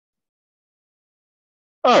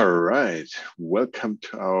All right, welcome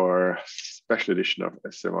to our special edition of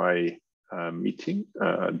SMI meeting.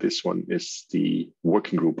 This one is the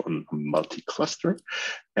working group on multi-cluster.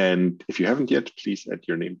 And if you haven't yet, please add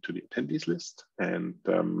your name to the attendees list. And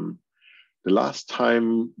the last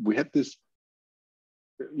time we had this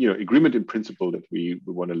agreement in principle that we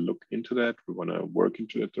want to look into that, we want to work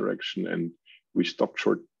into that direction, and we stopped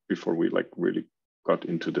short before we really got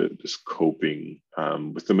into the scoping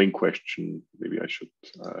with the main question. Maybe I should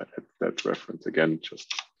add that reference again,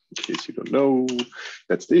 just in case you don't know.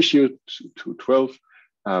 That's the issue 212.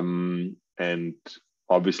 And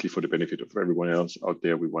obviously for the benefit of everyone else out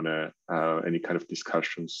there, we want to any kind of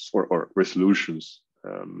discussions or resolutions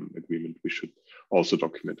agreement, we should also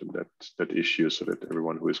document that issue so that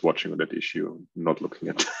everyone who is watching on that issue, not looking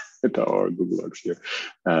at, at our Google Docs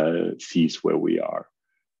here, sees where we are.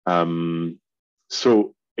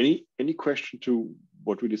 So any question to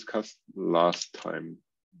what we discussed last time,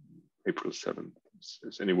 April 7th?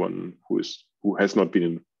 Is anyone who has not been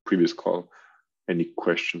in the previous call, any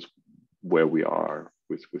questions where we are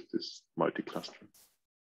with this multi-cluster?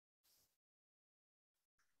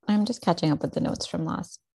 I'm just catching up with the notes from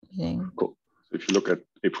last meeting. Cool. So if you look at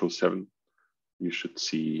April 7th, you should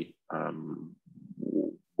see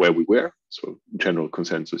where we were. So general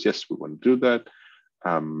consensus, yes, we want to do that.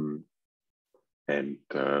 And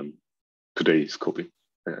today is scoping,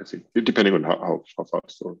 I think, depending on how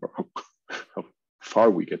fast or how far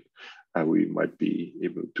we get, we might be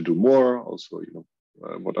able to do more. Also,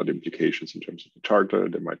 what are the implications in terms of the charter?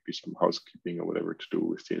 There might be some housekeeping or whatever to do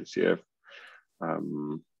with CNCF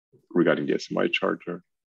regarding the SMI charter.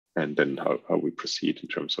 And then how we proceed in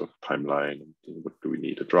terms of timeline, and what do we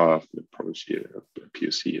need, a draft, and probably a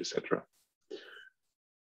POC, etc.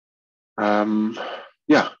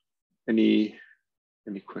 Yeah,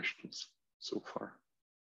 any questions so far?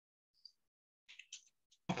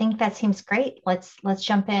 I think that seems great. Let's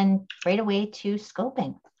jump in right away to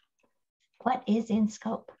scoping. What is in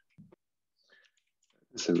scope?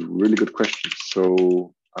 It's a really good question.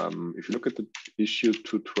 So if you look at the issue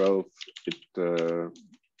 212, it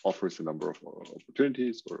offers a number of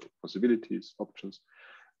opportunities or possibilities, options.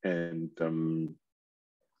 And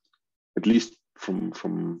at least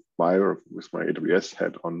from my or with my AWS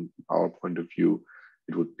hat on our point of view,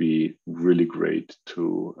 it would be really great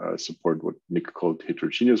to support what Nick called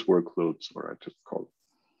heterogeneous workloads, or I just call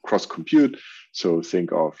cross compute. So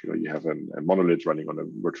think of, you have a monolith running on a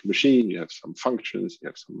virtual machine, you have some functions, you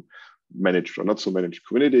have some managed or not so managed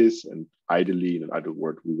Kubernetes, and ideally in an ideal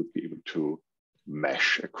world, we would be able to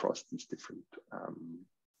mesh across these different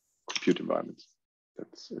compute environments.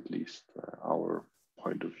 That's at least our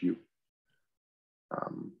point of view.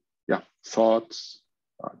 Yeah, thoughts?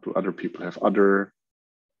 Do other people have other,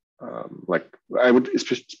 I would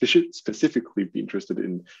specifically be interested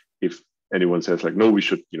in if anyone says no, we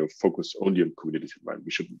should focus only on Kubernetes environment.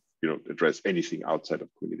 We shouldn't address anything outside of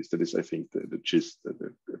Kubernetes. That is, I think, the gist,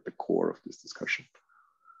 the core of this discussion.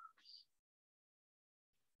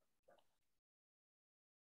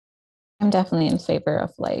 I'm definitely in favor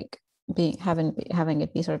of having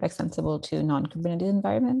it be sort of extensible to non-Kubernetes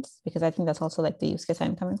environments, because I think that's also the use case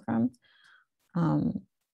I'm coming from.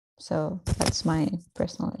 So that's my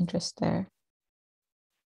personal interest there.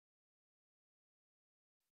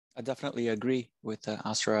 I definitely agree with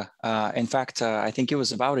Asra. In fact, I think it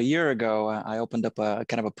was about a year ago, I opened up a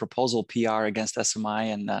kind of a proposal PR against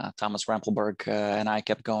SMI, and Thomas Rampelberg and I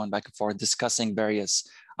kept going back and forth discussing various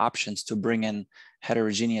options to bring in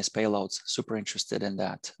heterogeneous payloads. Super interested in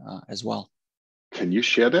that as well. Can you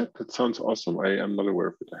share that? That sounds awesome. I am not aware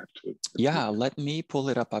of it. I have to. Yeah, let me pull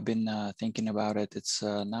it up. I've been thinking about it. It's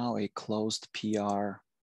now a closed PR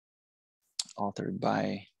authored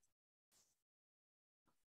by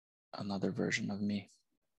another version of me.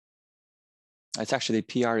 It's actually,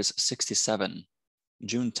 PR is 67,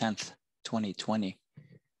 June 10th, 2020.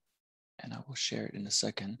 And I will share it in a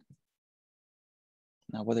second.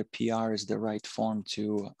 Now, whether PR is the right form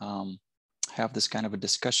to have this kind of a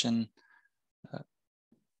discussion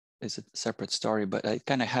is a separate story, but it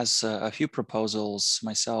kind of has a few proposals,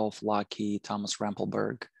 myself, Lockie, Thomas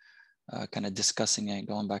Rampelberg, kind of discussing it,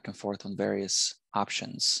 going back and forth on various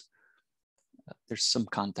options. There's some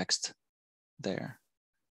context there.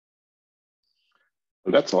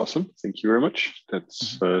 Well, that's awesome. Thank you very much.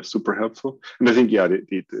 That's super helpful. And I think, yeah,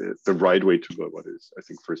 the right way to go about it is, I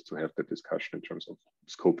think, first to have that discussion in terms of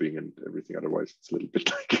scoping and everything. Otherwise, it's a little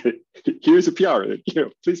bit like, here's a PR,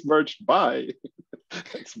 please merge, bye.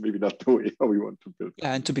 That's maybe not the way how we want to build.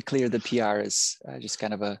 Yeah, and to be clear, the PR is just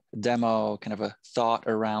kind of a demo, kind of a thought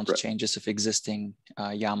around changes of existing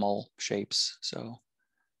YAML shapes. So.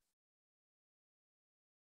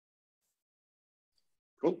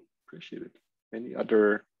 Appreciate it. Any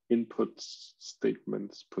other inputs,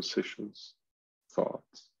 statements, positions,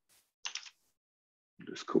 thoughts on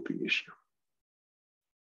the scoping issue?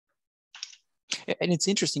 And it's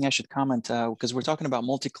interesting, I should comment, because we're talking about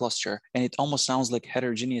multi-cluster, and it almost sounds like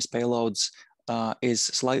heterogeneous payloads is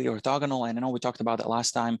slightly orthogonal. And I know we talked about that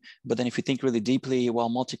last time, but then if you think really deeply, well,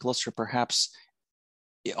 multi-cluster perhaps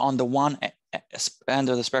on the one end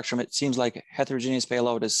of the spectrum, it seems like heterogeneous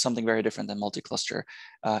payload is something very different than multi-cluster.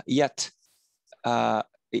 Yet,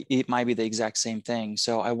 it might be the exact same thing.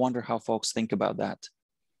 So I wonder how folks think about that.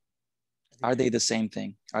 Are they the same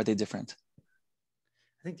thing? Are they different?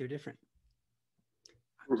 I think they're different.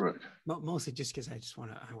 Right. Mostly just because I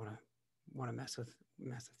want to mess with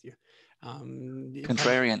you.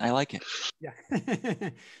 Contrarian, I like it. Yeah.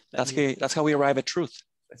 That's how we arrive at truth.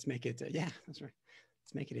 Let's make it. Yeah, that's right.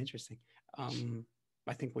 Let's make it interesting.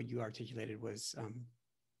 I think what you articulated was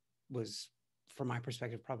from my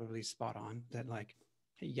perspective probably spot on. That like,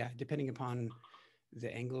 yeah, depending upon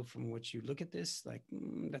the angle from which you look at this, like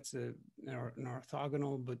that's an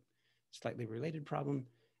orthogonal but slightly related problem.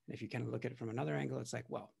 And if you kind of look at it from another angle, it's like,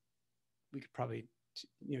 well, we could probably,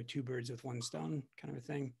 two birds with one stone kind of a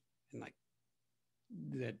thing. And like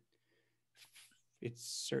that, it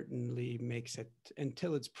certainly makes it,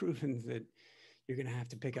 until it's proven that you're going to have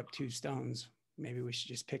to pick up two stones, maybe we should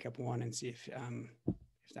just pick up one and see if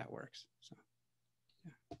that works. So,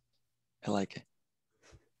 yeah. I like it.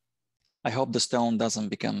 I hope the stone doesn't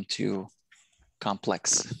become too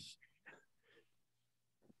complex.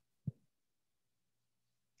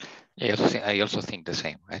 I also think the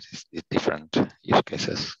same, right? It's different use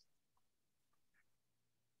cases,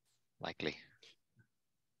 likely.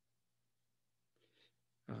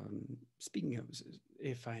 Speaking of,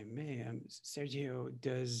 if I may, Sergio,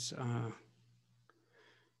 does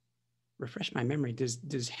refresh my memory.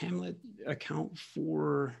 Does Hamlet account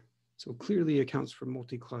for? So clearly accounts for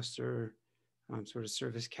multi-cluster, sort of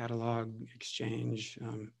service catalog exchange,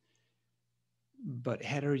 but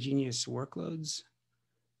heterogeneous workloads.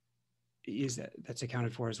 That's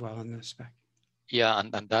accounted for as well in the spec? Yeah,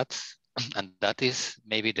 and that is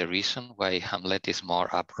maybe the reason why Hamlet is more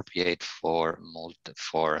appropriate for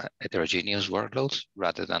heterogeneous workloads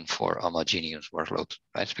rather than for homogeneous workloads,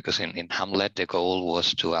 right? Because in Hamlet, the goal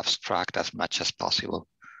was to abstract as much as possible,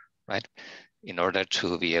 right? In order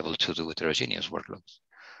to be able to do heterogeneous workloads.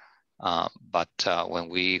 But when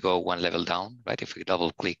we go one level down, right? If we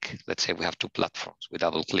double click, let's say we have two platforms, we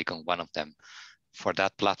double click on one of them. For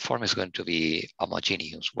that platform is going to be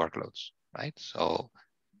homogeneous workloads, right? So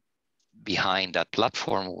behind that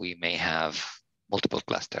platform, we may have multiple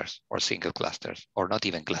clusters or single clusters or not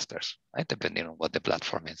even clusters, right? Depending on what the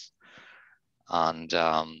platform is. And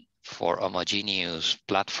for homogeneous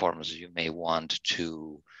platforms, you may want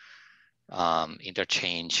to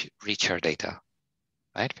interchange richer data,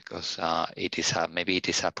 right? Because maybe it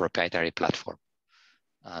is a proprietary platform,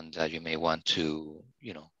 and you may want to,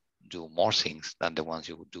 do more things than the ones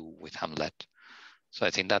you would do with Hamlet. So I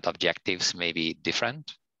think that objectives may be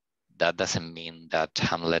different. That doesn't mean that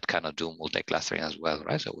Hamlet cannot do multi-clustering as well,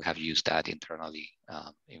 right? So we have used that internally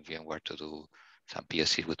in VMware to do some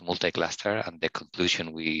POCs with multi-cluster, and the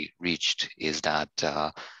conclusion we reached is that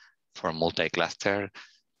for multi-cluster,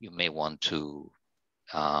 you may want to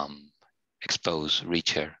expose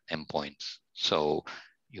richer endpoints. So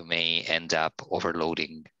you may end up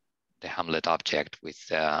overloading the Hamlet object with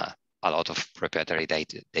a lot of proprietary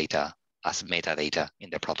data as metadata in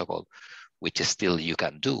the protocol, which is still you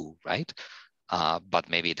can do, right? But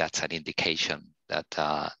maybe that's an indication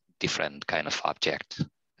that different kind of object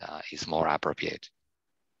is more appropriate.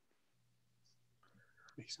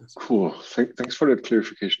 Makes sense. Cool. Thanks for that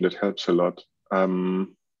clarification. That helps a lot.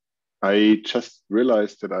 I just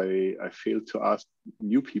realized that I failed to ask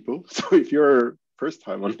new people. So if you're first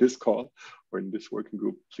time on this call or in this working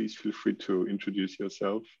group, please feel free to introduce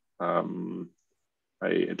yourself.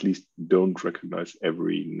 I at least don't recognize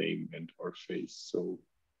every name and or face. So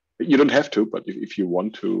you don't have to, but if you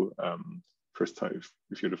want to, first time,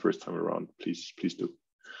 if you're the first time around, please do.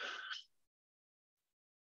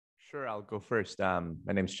 Sure, I'll go first.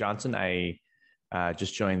 My name's Johnson. I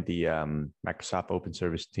just joined the Microsoft Open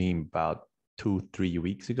Service team about 3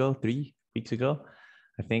 weeks ago,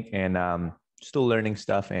 I think, and still learning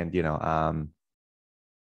stuff. And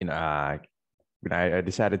I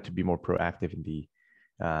decided to be more proactive in the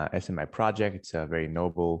SMI project. It's a very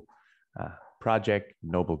noble project,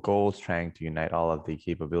 noble goals, trying to unite all of the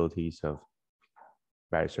capabilities of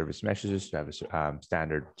various service meshes to have a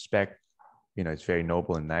standard spec. It's very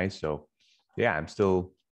noble and nice. So yeah, I'm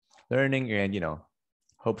still learning, and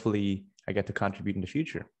hopefully I get to contribute in the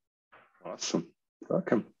future. Awesome.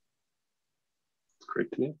 Welcome. It's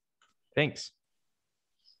great to hear. Thanks.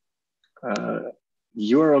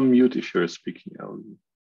 You're on mute if you're speaking, Alan.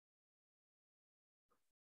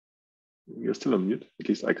 You're still on mute. At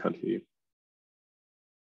least I can't hear you.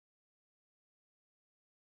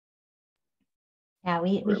 Yeah,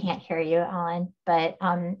 we can't hear you, Alan, but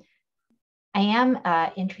I am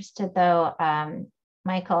interested though,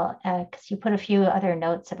 Michael, because you put a few other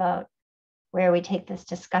notes about where we take this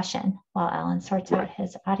discussion while Alan sorts out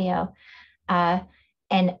his audio.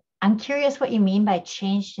 And I'm curious what you mean by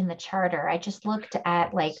changed in the charter. I just looked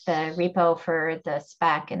at like the repo for the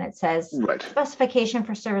spec and it says specification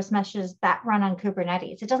for service meshes that run on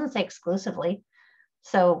Kubernetes. It doesn't say exclusively.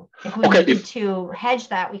 So if we needed to hedge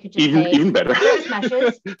that, we could just say even better. service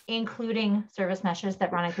meshes, including service meshes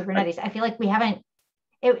that run on Kubernetes. I feel like we haven't,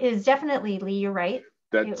 it is definitely, Lee, you're right.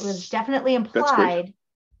 It was definitely implied,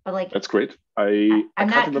 but like that's great. I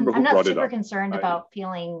can't remember who brought it up. I'm not super concerned about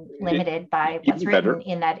feeling limited by what's written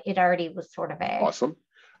in that it already was sort of vague. Awesome.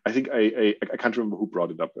 I think I can't remember who brought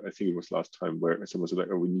it up. I think it was last time where someone said like,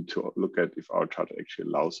 oh, we need to look at if our charter actually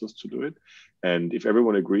allows us to do it. And if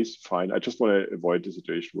everyone agrees, fine. I just want to avoid the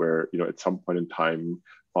situation where, you know, at some point in time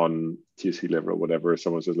on TSC level or whatever,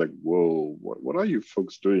 someone says like, whoa, what are you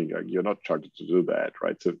folks doing? Like, you're not chartered to do that,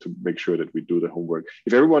 right? So to make sure that we do the homework.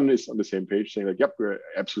 If everyone is on the same page saying like, yep, we're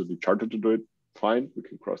absolutely chartered to do it, fine. We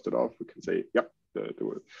can cross that off. We can say, yep.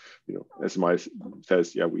 You know, SMI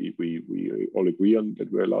says, yeah, we all agree on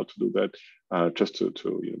that we're allowed to do that, just to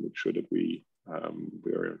you know, make sure that we are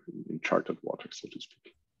in chartered waters, so to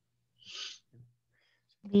speak.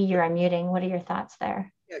 Lee, you're unmuting. What are your thoughts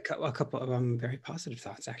there? Yeah, a couple of very positive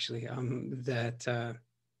thoughts actually. That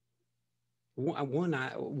when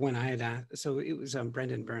I had asked, so it was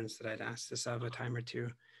Brendan Burns that I'd asked this of a time or two,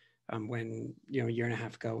 when, you know, a year and a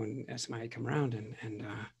half ago when SMI had come around, and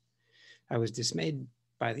I was dismayed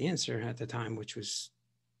by the answer at the time, which was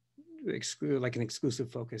like an exclusive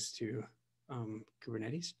focus to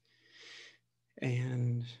Kubernetes.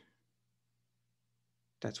 And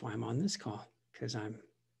that's why I'm on this call, because I'm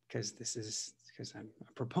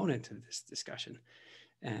a proponent of this discussion.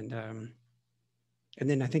 And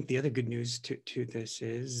then I think the other good news to this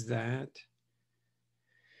is that,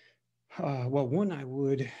 well, one, I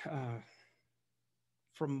would,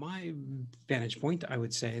 from my vantage point, I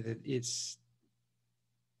would say that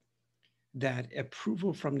that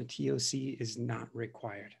approval from the TOC is not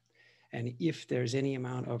required. And if there's any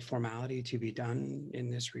amount of formality to be done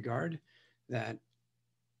in this regard, that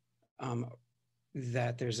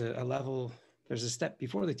that there's there's a step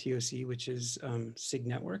before the TOC, which is SIG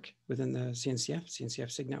network within the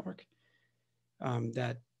CNCF SIG network,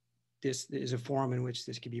 that this is a forum in which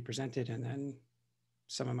this could be presented, and then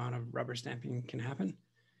some amount of rubber stamping can happen.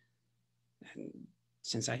 And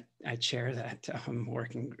since I chair that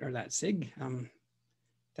working, or that SIG,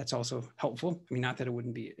 that's also helpful. I mean, not that it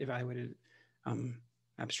wouldn't be evaluated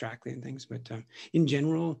abstractly and things, but in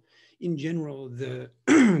general, the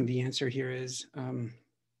the answer here is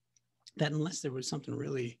that unless there was something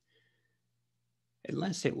really,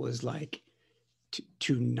 unless it was like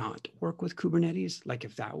to not work with Kubernetes, like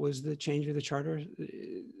if that was the change of the charter,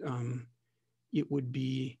 it would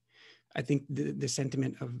be, I think the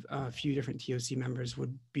sentiment of a few different TOC members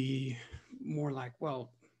would be more like,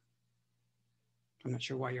 well, I'm not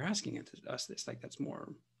sure why you're asking us this. Like that's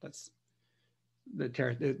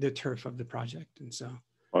the turf of the project, and so.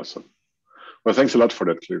 Awesome. Well, thanks a lot for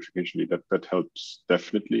that clarification. That helps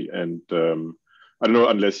definitely. And I don't know,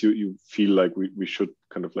 unless you feel like we should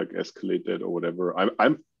kind of like escalate that or whatever.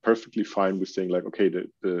 I'm perfectly fine with saying like, okay,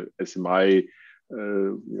 the SMI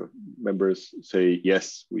members say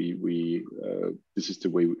yes, we this is the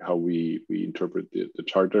way how we interpret the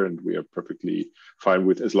charter, and we are perfectly fine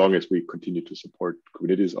with, as long as we continue to support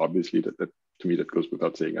Kubernetes. Obviously, that to me that goes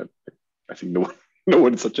without saying. I think no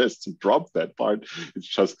one suggests to drop that part. It's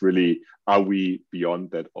just really, are we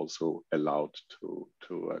beyond that also allowed to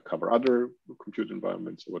cover other compute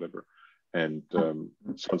environments or whatever? And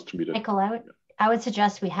sounds to me that Michael, I would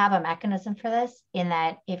suggest we have a mechanism for this, in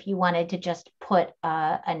that if you wanted to just put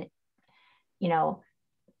a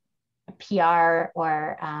PR,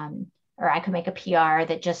 or I could make a PR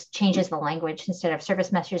that just changes the language, instead of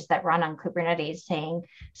service meshes that run on Kubernetes, saying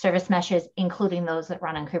service meshes including those that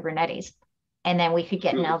run on Kubernetes. And then we could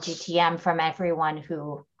get an LGTM from everyone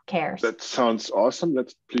who cares. That sounds awesome.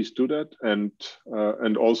 Let's please do that. And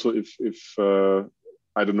also if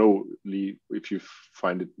I don't know, Lee, if you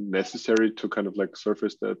find it necessary to kind of like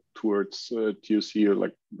surface that towards TOC, or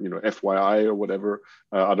like, you know, FYI or whatever.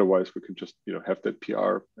 Otherwise, we can just, you know, have that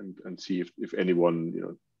PR and see if anyone, you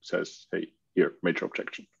know, says, hey, here, major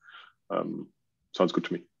objection. Sounds good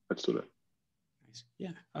to me. Let's do that.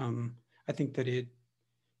 Yeah, I think that it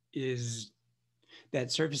is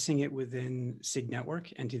that surfacing it within SIG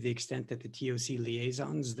network, and to the extent that the TOC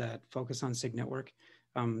liaisons that focus on SIG network,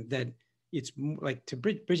 that it's like, to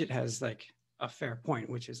Bridget has like a fair point,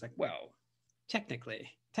 which is like, well, technically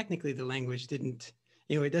the language didn't,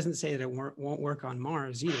 it doesn't say that it won't work on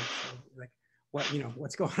Mars either. So like, what,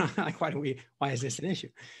 what's going on? Like, why is this an issue?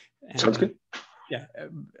 And, Sounds good. Yeah,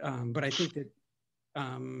 but I think that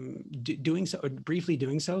doing so, or briefly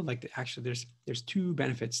doing so, like actually there's two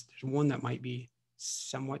benefits. There's one that might be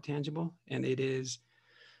somewhat tangible, and it is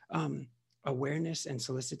awareness and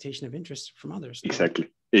solicitation of interest from others. Exactly.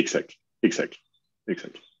 Yeah.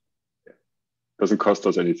 Doesn't cost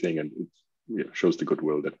us anything, and it shows the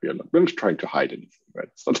goodwill that we're not trying to hide anything, right?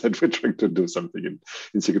 It's not that we're trying to do something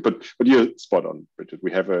in secret, but you're spot on, Bridget.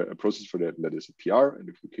 We have a process for that, and that is a PR, and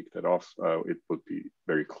if we kick that off, it would be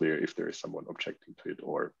very clear if there is someone objecting to it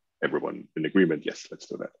or everyone in agreement. Yes, let's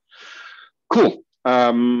do that. Cool.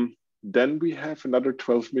 Then we have another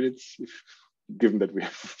 12 minutes, given that we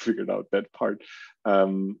have figured out that part.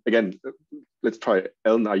 Again, let's try.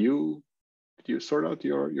 Ellen, did you sort out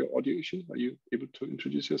your audio issue? Are you able to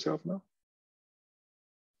introduce yourself now?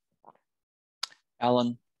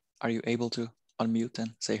 Alan, are you able to unmute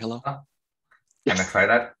and say hello? Yes. Can I try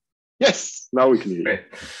that? Yes, now we can hear you. Great.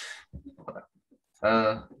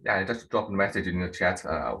 Yeah, I just dropped a message in the chat.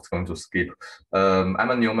 I was going to skip.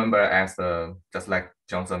 I'm a new member, as just like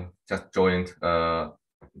Johnson, just joined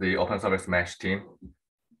the open source mesh team.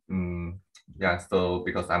 Yeah, so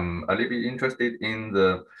because I'm a little bit interested in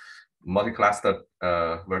the multi-cluster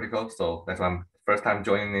vertical, so that's why I'm first time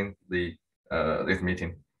joining the this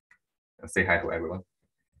meeting. Say hi to everyone.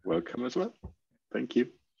 Welcome as well. Thank you.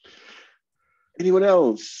 Anyone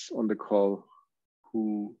else on the call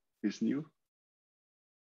who is new?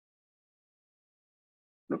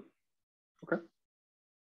 No? Okay.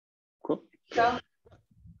 Cool. Yeah.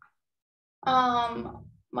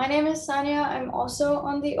 My name is Sanya. I'm also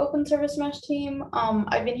on the Open Service Mesh team.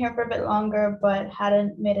 I've been here for a bit longer, but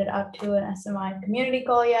hadn't made it up to an SMI community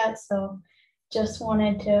call yet. So just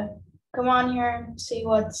wanted to come on here and see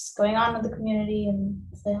what's going on with the community and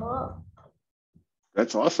say hello.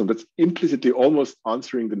 That's awesome. That's implicitly almost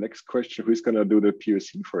answering the next question, who's going to do the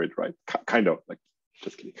POC for it, right? Kind of, like,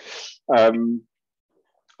 just kidding.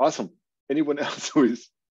 Awesome. Anyone else who is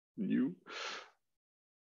new?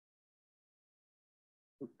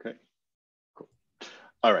 Okay, cool.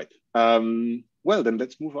 All right. Well, then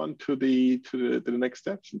let's move on to the next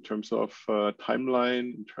steps in terms of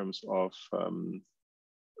timeline, in terms of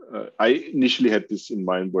I initially had this in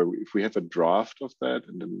mind where if we have a draft of that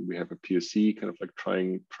and then we have a POC, kind of like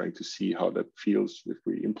trying to see how that feels if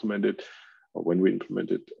we implement it or when we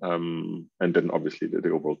implement it. And then obviously the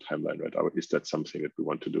overall timeline, right? Is that something that we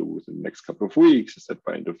want to do within the next couple of weeks? Is that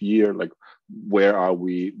by end of year? Like, where are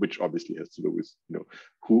we? Which obviously has to do with,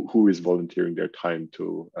 who is volunteering their time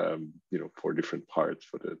to, for different parts,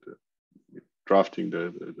 for the drafting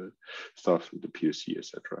the stuff, the POC,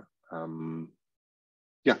 etc.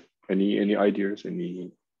 Yeah, any ideas,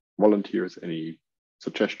 any volunteers, any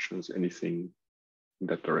suggestions, anything in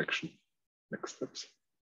that direction? Next steps.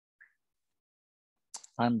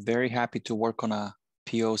 I'm very happy to work on a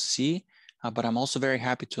POC, but I'm also very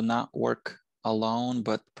happy to not work alone,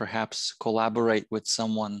 but perhaps collaborate with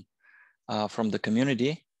someone from the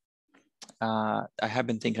community. I have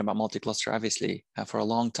been thinking about multi-cluster, obviously, for a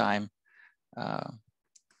long time.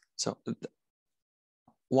 So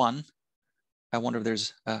one, I wonder if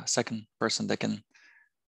there's a second person that can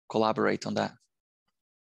collaborate on that.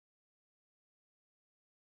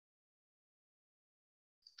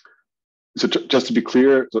 So just to be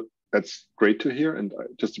clear, so that's great to hear. And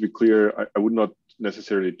just to be clear, I would not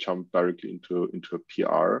necessarily jump directly into a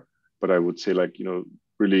PR, but I would say, like,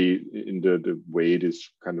 really in the way it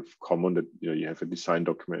is kind of common that, you have a design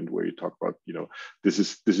document where you talk about, this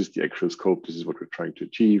is the actual scope, this is what we're trying to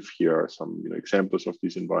achieve. Here are some, examples of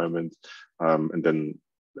these environments, and then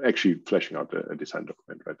actually fleshing out a design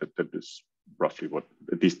document, right? That is roughly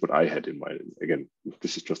at least what I had in mind. Again,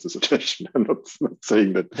 this is just a suggestion. I'm not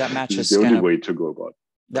saying that matches this is the only way to go about it.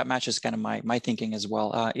 That matches kind of my thinking as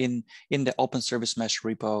well. In the Open Service Mesh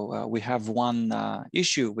repo, we have one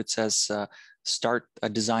issue which says start a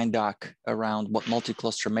design doc around what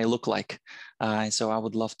multi-cluster may look like. And so I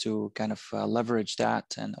would love to kind of leverage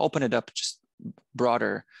that and open it up just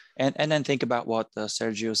broader, and then think about what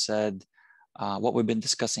Sergio said, what we've been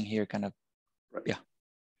discussing here, kind of, right. Yeah.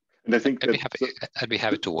 And I think I'd be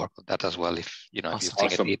happy to work on that as well if awesome.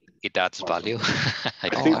 if you think it adds value. I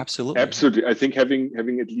think, absolutely. I think having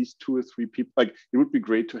at least 2 or 3 people, like, it would be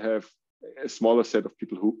great to have a smaller set of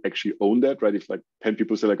people who actually own that, right? If like 10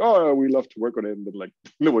 people say like, oh, we love to work on it, and then like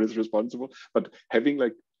no one is responsible. But having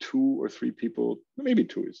like 2 or 3 people, maybe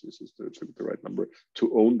 2 is the right number,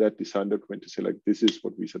 to own that design document, to say like, this is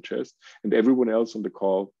what we suggest, and everyone else on the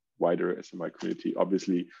call, wider SMI community,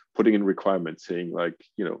 obviously putting in requirements saying like,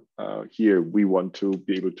 here we want to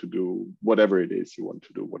be able to do whatever it is you want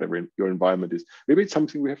to do, whatever your environment is. Maybe it's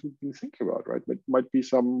something we haven't been thinking about, right? It might be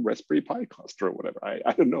some Raspberry Pi cluster or whatever.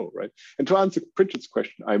 I don't know, right? And to answer Pritchard's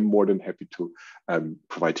question, I'm more than happy to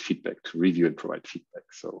provide feedback, to review and provide feedback.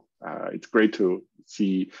 So it's great to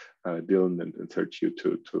see Dylan and Sergio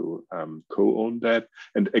to co-own that.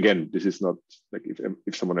 And again, this is not like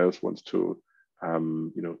if someone else wants to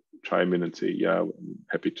chime in and say, yeah, I'm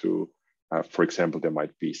happy to, for example, there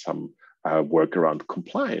might be some work around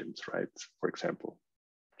compliance, right? For example,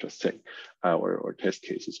 just saying, or test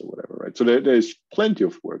cases or whatever, right? So there's plenty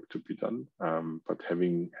of work to be done, but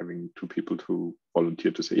having 2 people to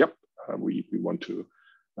volunteer to say, yep, we want to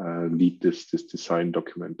lead this design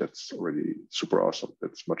document, that's already super awesome.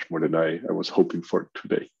 That's much more than I was hoping for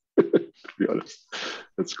today, to be honest.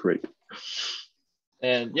 That's great.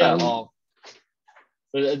 And yeah,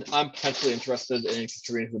 I'm potentially interested in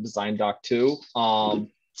contributing to the design doc too.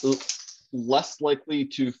 Less likely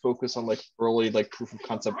to focus on like early like proof of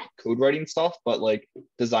concept code writing stuff, but like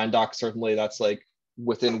design doc, certainly that's like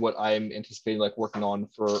within what I'm anticipating like working on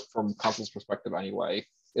from Consul's perspective anyway.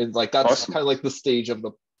 And like that's awesome. Kind of like the stage of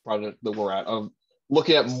the project that we're at, of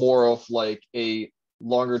looking at more of like a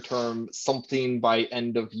longer term something by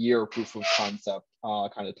end of year proof of concept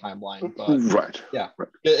kind of timeline. But right. Yeah.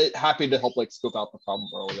 Right. Happy to help like scope out the problem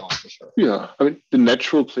early on for sure. Yeah. I mean, the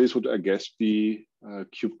natural place would, I guess, be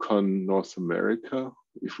KubeCon North America.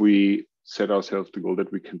 If we set ourselves the goal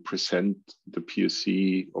that we can present the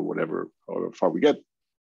POC or whatever, however far we get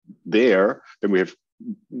there, then we have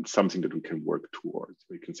something that we can work towards.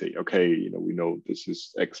 We can say, okay, we know this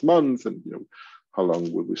is X months, and how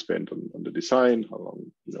long will we spend on the design? How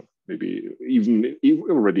long, maybe even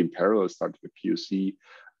already in parallel starting the POC,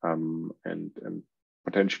 and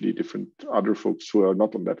potentially different other folks who are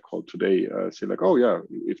not on that call today say like, oh yeah,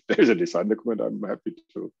 if there's a design document, I'm happy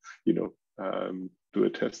to, do a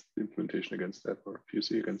test implementation against that or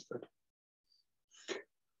POC against that.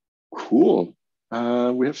 Cool.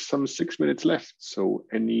 We have some 6 minutes left. So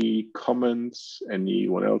any comments,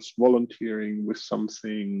 anyone else volunteering with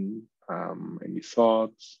something, any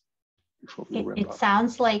thoughts before we wrap up? It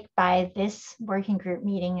sounds like by this working group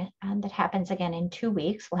meeting that happens again in 2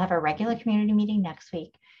 weeks, we'll have a regular community meeting next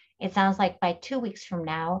week. It sounds like by 2 weeks from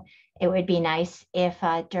now, it would be nice if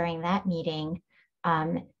during that meeting,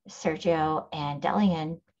 Sergio and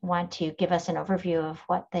Delian want to give us an overview of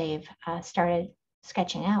what they've started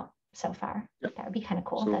sketching out so far. Yep. That would be kind of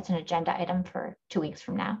cool. So that's an agenda item for 2 weeks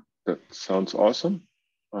from now. That sounds awesome.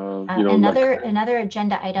 Another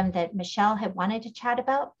agenda item that Michelle had wanted to chat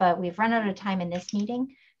about, but we've run out of time in this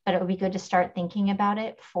meeting, but it would be good to start thinking about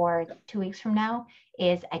it for 2 weeks from now,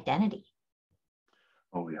 is identity.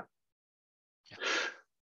 Oh yeah.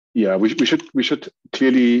 Yeah, we should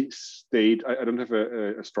clearly state, I don't have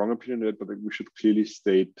a strong opinion on it, but we should clearly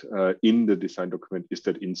state in the design document, is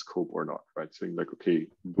that in scope or not, right? Saying like, okay,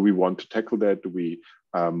 do we want to tackle that? Do we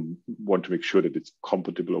want to make sure that it's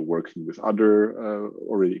compatible or working with other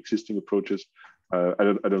already existing approaches? I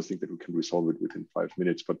don't think that we can resolve it within 5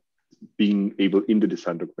 minutes, but being able in the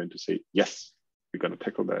design document to say, yes, we're going to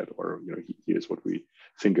tackle that, or here's what we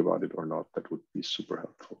think about it or not, that would be super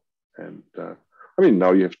helpful. And I mean,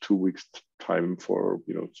 now you have 2 weeks time for,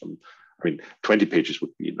 20 pages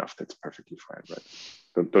would be enough. That's perfectly fine, right?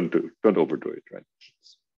 Don't overdo it, right?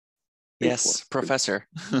 Yes, Professor.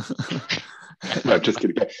 No, just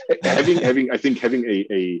kidding. I think having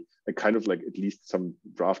a kind of like at least some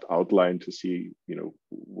draft outline to see,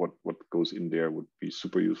 what goes in there would be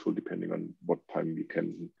super useful, depending on what time you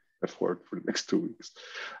can afford for the next 2 weeks.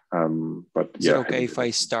 But is it okay if I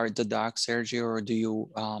start the doc, Sergio, or do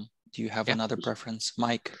you have another preference?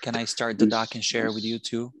 Mike, can I start the doc and share with you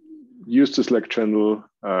too? Use the Slack channel.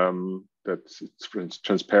 That's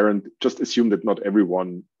transparent. Just assume that not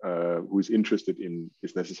everyone who is interested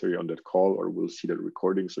is necessarily on that call or will see that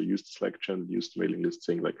recording. So use the Slack channel, use the mailing list,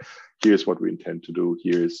 saying like, here's what we intend to do,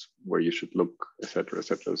 here's where you should look, etc.,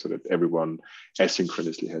 so that everyone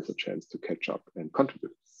asynchronously has a chance to catch up and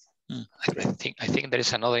contribute. I think there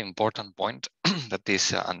is another important point that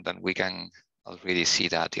is, and then we can already see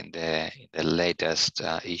that in the latest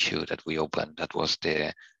issue that we opened. That was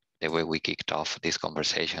the way we kicked off this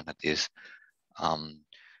conversation. That is,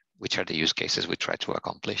 which are the use cases we try to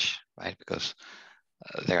accomplish, right? Because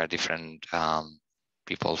there are different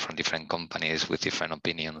people from different companies with different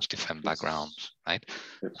opinions, different backgrounds, right?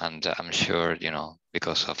 Yes. And I'm sure,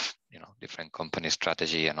 because of, different company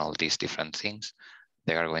strategy and all these different things,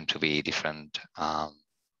 there are going to be different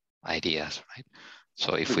ideas, right?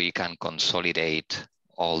 So if we can consolidate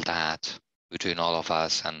all that between all of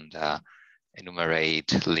us and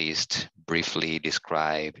enumerate, list, briefly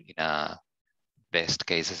describe in a best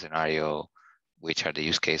case scenario, which are the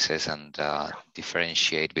use cases, and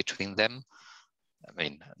differentiate between them. I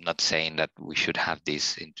mean, I'm not saying that we should have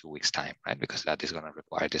this in 2 weeks' time, right? Because that is going to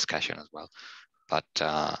require discussion as well. But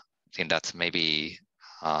I think that's maybe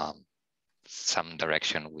some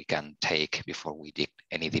direction we can take before we dig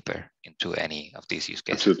any deeper into any of these use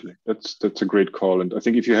cases. Absolutely, that's a great call. And I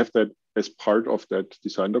think if you have that as part of that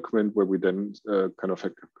design document, where we then kind of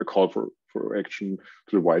a call for action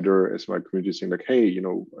to the wider SMI community, saying like, hey,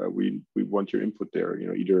 we want your input there.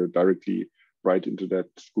 Either directly write into that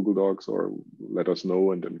Google Docs or let us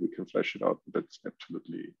know, and then we can flesh it out. That's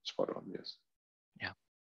absolutely spot on. Yes. Yeah.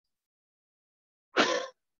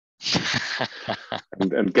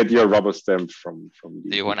 and get your rubber stamp from the.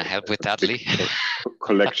 Do you want to help with that, Lee?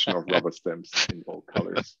 Collection of rubber stamps in all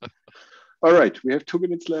colors. All right, we have 2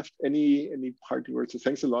 minutes left. Any parting words? So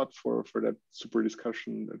thanks a lot for that super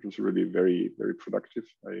discussion. It was really very, very productive.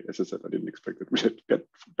 As I said, I didn't expect that we'd get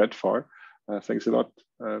that far. Thanks a lot,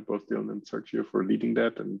 both Dylan and Sergio, for leading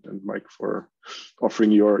that, and Mike for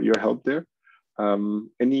offering your help there.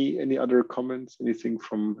 Any other comments? Anything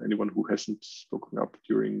from anyone who hasn't spoken up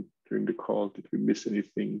during the call? Did we miss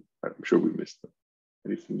anything? I'm sure we missed them.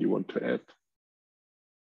 Anything you want to add?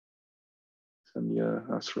 Sanya,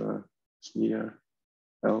 Asra, Snia,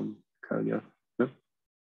 Elm, Kanya? No?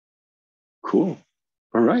 Cool.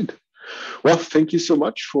 All right. Well, thank you so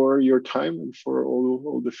much for your time and for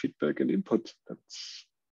all the feedback and input.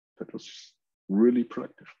 That was really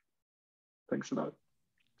productive. Thanks a lot.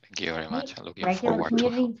 Thank you very much. I'm looking Regular forward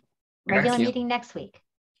community, to regular meeting next week.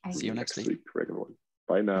 See you next week. Regular one.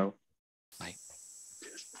 Bye now. Bye.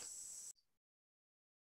 Cheers.